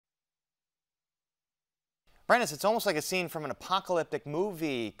Brandis, it's almost like a scene from an apocalyptic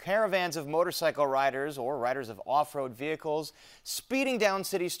movie. Caravans of motorcycle riders or riders of off-road vehicles speeding down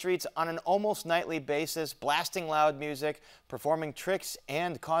city streets on an almost nightly basis, blasting loud music, performing tricks,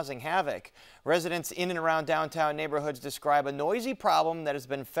 and causing havoc. Residents in and around downtown neighborhoods describe a noisy problem that has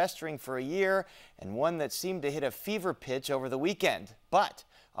been festering for a year and one that seemed to hit a fever pitch over the weekend. But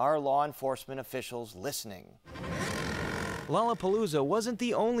are law enforcement officials listening? Lollapalooza wasn't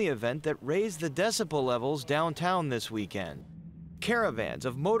the only event that raised the decibel levels downtown this weekend. Caravans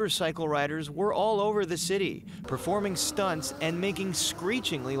of motorcycle riders were all over the city, performing stunts and making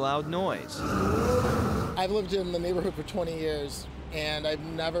screechingly loud noise. I've lived in the neighborhood for 20 years, and I've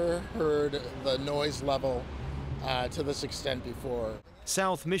never heard the noise level to this extent before.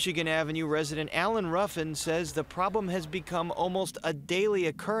 South Michigan Avenue resident Alan Ruffin says the problem has become almost a daily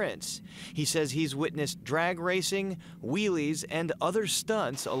occurrence. He says he's witnessed drag racing, wheelies, and other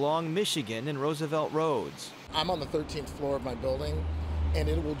stunts along Michigan and Roosevelt roads. I'm on the 13th floor of my building, and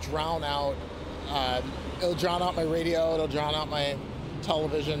it will drown out. It'll drown out my radio. It'll drown out my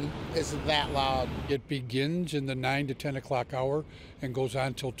television. It's that loud. It begins in the 9 to 10 o'clock hour and goes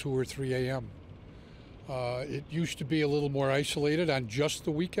on till 2 or 3 a.m. It used to be a little more isolated on just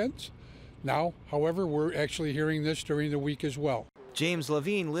the weekends. Now, however, we're actually hearing this during the week as well. James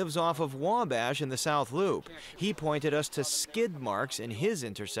Levine lives off of Wabash in the South Loop. He pointed us to skid marks in his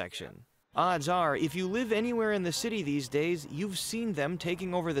intersection. Odds are, if you live anywhere in the city these days, you've seen them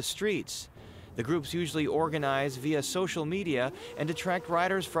taking over the streets. The groups usually organize via social media and attract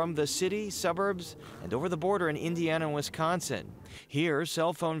riders from the city, suburbs, and over the border in Indiana and Wisconsin. Here,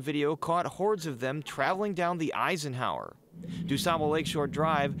 cell phone video caught hordes of them traveling down the Eisenhower. DuSable Lakeshore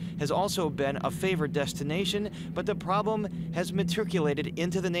Drive has also been a favored destination, but the problem has matriculated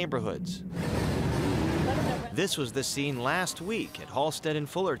into the neighborhoods. This was the scene last week at Halsted and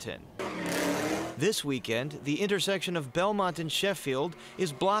Fullerton. This weekend, the intersection of Belmont and Sheffield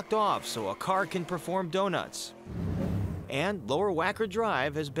is blocked off so a car can perform donuts. And Lower Wacker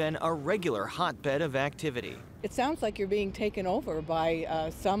Drive has been a regular hotbed of activity. It sounds like you're being taken over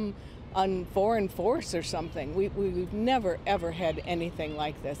by some foreign force or something. We've never, ever had anything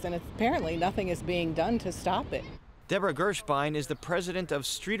like this, and apparently nothing is being done to stop it. Deborah Gershbein is the president of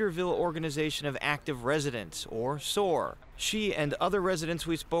Streeterville Organization of Active Residents, or SOAR. She and other residents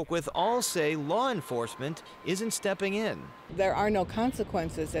we spoke with all say law enforcement isn't stepping in. There are no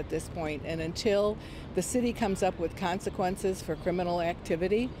consequences at this point, and until the city comes up with consequences for criminal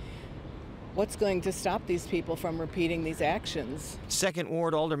activity, what's going to stop these people from repeating these actions? Second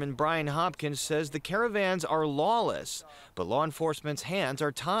Ward Alderman Brian Hopkins says the caravans are lawless, but law enforcement's hands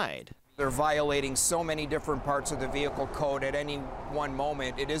are tied. They're violating so many different parts of the vehicle code at any one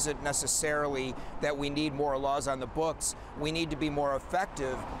moment. It isn't necessarily that we need more laws on the books. We need to be more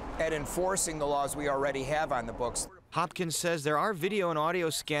effective at enforcing the laws we already have on the books. Hopkins says there are video and audio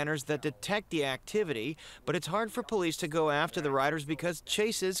scanners that detect the activity, but it's hard for police to go after the riders because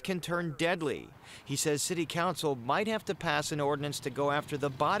chases can turn deadly. He says City Council might have to pass an ordinance to go after the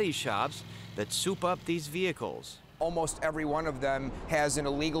body shops that soup up these vehicles. Almost every one of them has an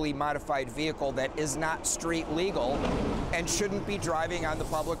illegally modified vehicle that is not street legal and shouldn't be driving on the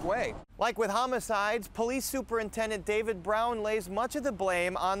public way. Like with homicides, Police Superintendent David Brown lays much of the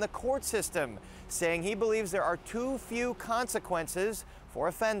blame on the court system, saying he believes there are too few consequences for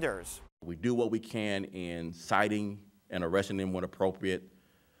offenders. We do what we can in citing and arresting them when appropriate,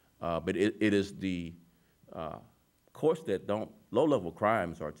 but it is the courts that don't, low-level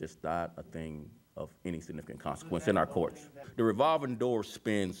crimes are just not a thing of any significant consequence in our courts. The revolving door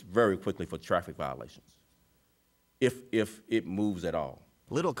spins very quickly for traffic violations, if it moves at all.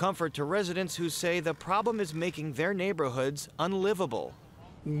 Little comfort to residents who say the problem is making their neighborhoods unlivable.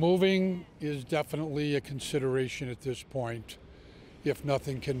 Moving is definitely a consideration at this point, if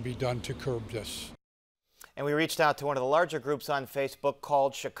nothing can be done to curb this. And we reached out to one of the larger groups on Facebook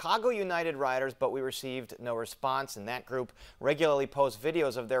called Chicago United Riders, but we received no response. And that group regularly posts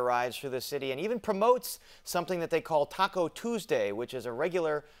videos of their rides through the city and even promotes something that they call Taco Tuesday, which is a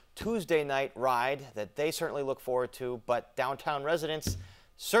regular Tuesday night ride that they certainly look forward to, but downtown residents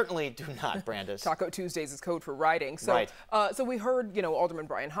certainly do not, Brandis. Taco Tuesdays is code for riding. So, right. So we heard, Alderman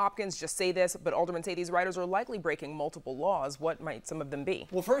Brian Hopkins just say this, but aldermen say these riders are likely breaking multiple laws. What might some of them be?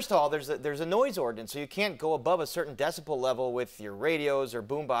 Well, first of all, there's a noise ordinance, so you can't go above a certain decibel level with your radios or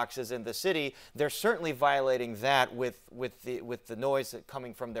boom boxes in the city. They're certainly violating that with the noise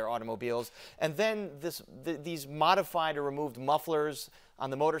coming from their automobiles. And then these modified or removed mufflers on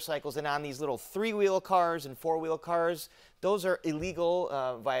the motorcycles and on these little three-wheel cars and four-wheel cars. Those are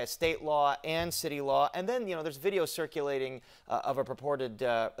illegal via state law and city law. And then, you know, there's video circulating of a purported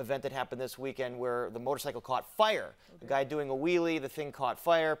event that happened this weekend where the motorcycle caught fire. The guy doing a wheelie, the thing caught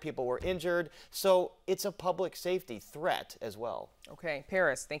fire, people were injured. So it's a public safety threat as well. Okay,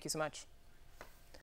 Paris, thank you so much.